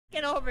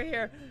Get over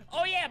here.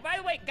 Oh yeah, by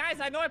the way, guys,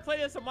 I know I played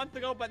this a month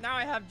ago, but now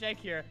I have Jake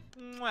here.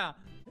 Mwah.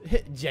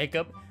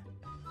 Jacob,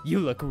 you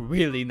look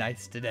really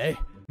nice today.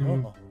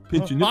 Oh.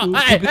 Pinch your nipples.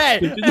 Hey!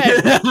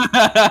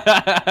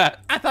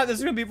 I thought this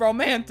was gonna be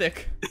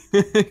romantic.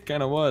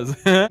 Kinda was.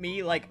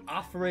 Me like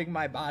offering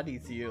my body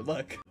to you.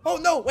 Look. Oh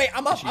no, wait,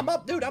 I'm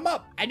up, dude, I'm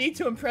up. I need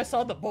to impress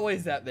all the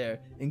boys out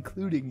there,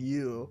 including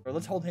you. Or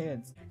let's hold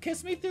hands.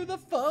 Kiss me through the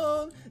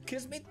phone.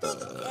 Kiss me through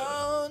the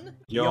phone.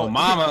 Yo,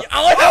 mama.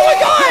 Oh my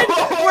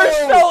god! We're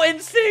so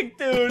in sync,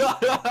 dude.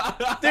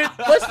 Dude,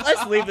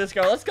 let's leave this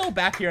girl. Let's go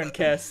back here and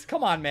kiss.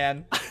 Come on,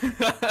 man.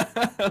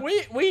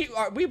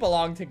 We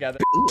belong together.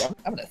 Ooh,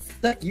 I'm gonna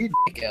suck your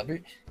dick,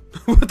 Albert.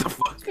 What the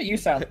fuck? That's what you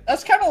sound.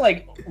 That's kind of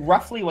like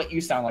roughly what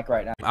you sound like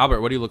right now.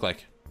 Albert, what do you look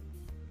like?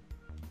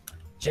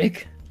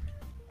 Jake,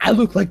 I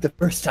look like the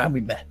first time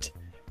we met.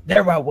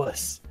 There I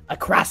was,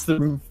 across the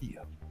room from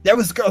you. There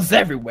was girls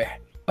everywhere,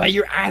 but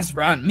your eyes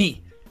were on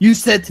me. You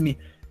said to me,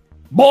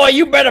 "Boy,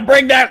 you better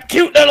bring that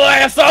cute little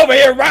ass over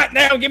here right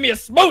now and give me a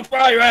smooch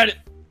while you're at it."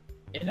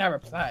 And I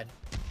replied,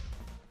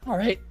 "All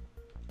right."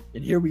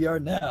 And here we are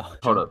now.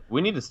 Hold up.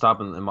 We need to stop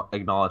and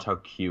acknowledge how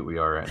cute we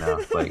are right now.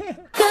 Like,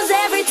 Cause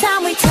every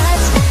time we touch,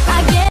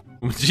 I get.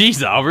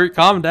 Jeez, Albert,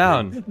 calm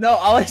down. No,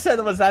 all I said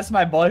was that's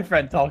my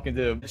boyfriend talking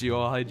to him.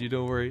 I'll hide you.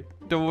 Don't worry.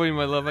 Don't worry,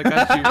 my love. I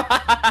got you.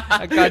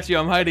 I got you.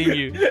 I'm hiding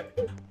you.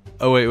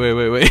 Oh wait.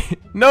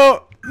 No,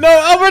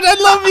 Albert, I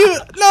love you.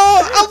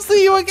 No, I'll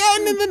see you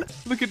again. And then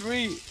look at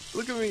me.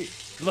 Look at me.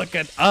 Look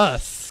at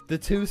us. The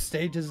two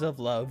stages of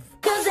love.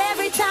 Cause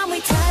every time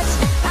we touch,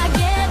 I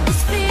get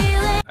this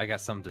feeling. I got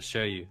something to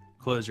show you.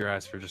 Close your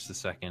eyes for just a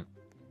second.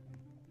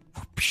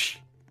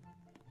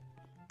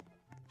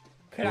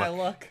 Can I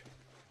look?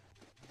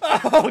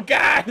 Oh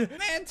God!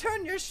 Man,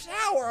 turn your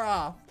shower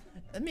off.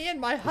 Me and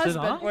my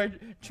husband were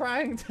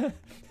trying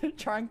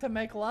to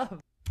make love.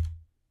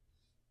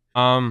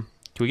 Can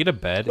we get a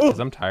bed? Because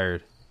I'm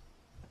tired.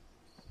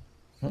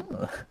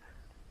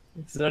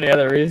 Is there any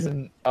other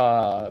reason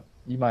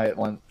you might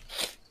want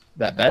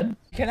that bed?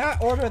 Can I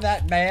order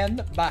that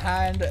man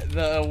behind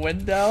the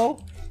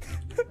window?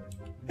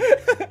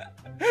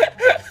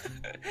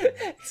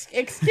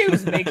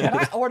 Excuse me, can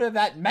I order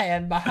that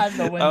man behind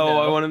the window? Oh,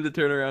 I want him to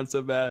turn around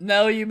so bad.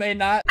 No, you may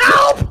not.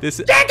 Help! This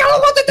Jack, I don't know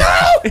what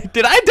to do!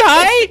 Did I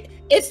die?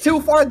 It's too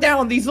far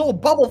down. These little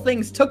bubble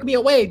things took me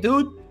away,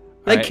 dude.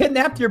 They Right.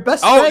 kidnapped your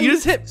best Oh, friend you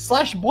just hit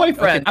 /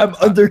 boyfriend. Okay. I'm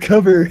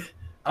undercover.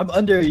 I'm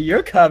under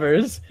your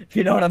covers, if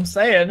you know what I'm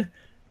saying.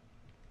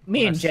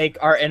 Me and Jake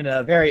are in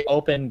a very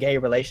open gay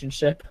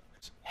relationship.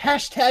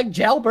 Hashtag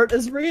Jalbert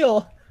is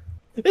real.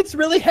 It's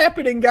really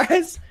happening,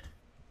 guys.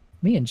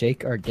 Me and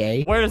Jake are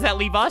gay. Where does that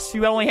leave us?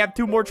 You only have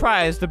 2 more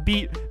tries to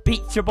beat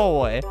your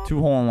boy. 2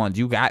 hole in ones.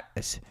 You got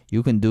this.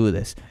 You can do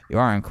this. You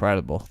are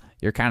incredible.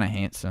 You're kind of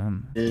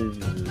handsome.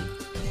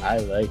 I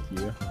like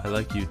you. I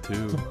like you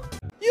too.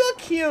 You look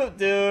cute,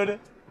 dude.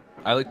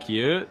 I look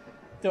cute.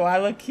 Do I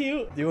look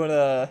cute? Do you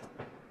wanna?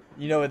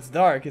 You know it's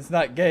dark. It's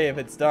not gay if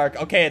it's dark.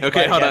 Okay, it's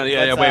Okay, bright hold again. on.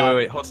 Yeah, Let's,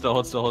 wait. Hold still.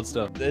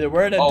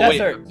 We're in a Oh, wait.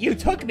 desert. You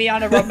took me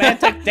on a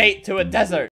romantic date to a desert.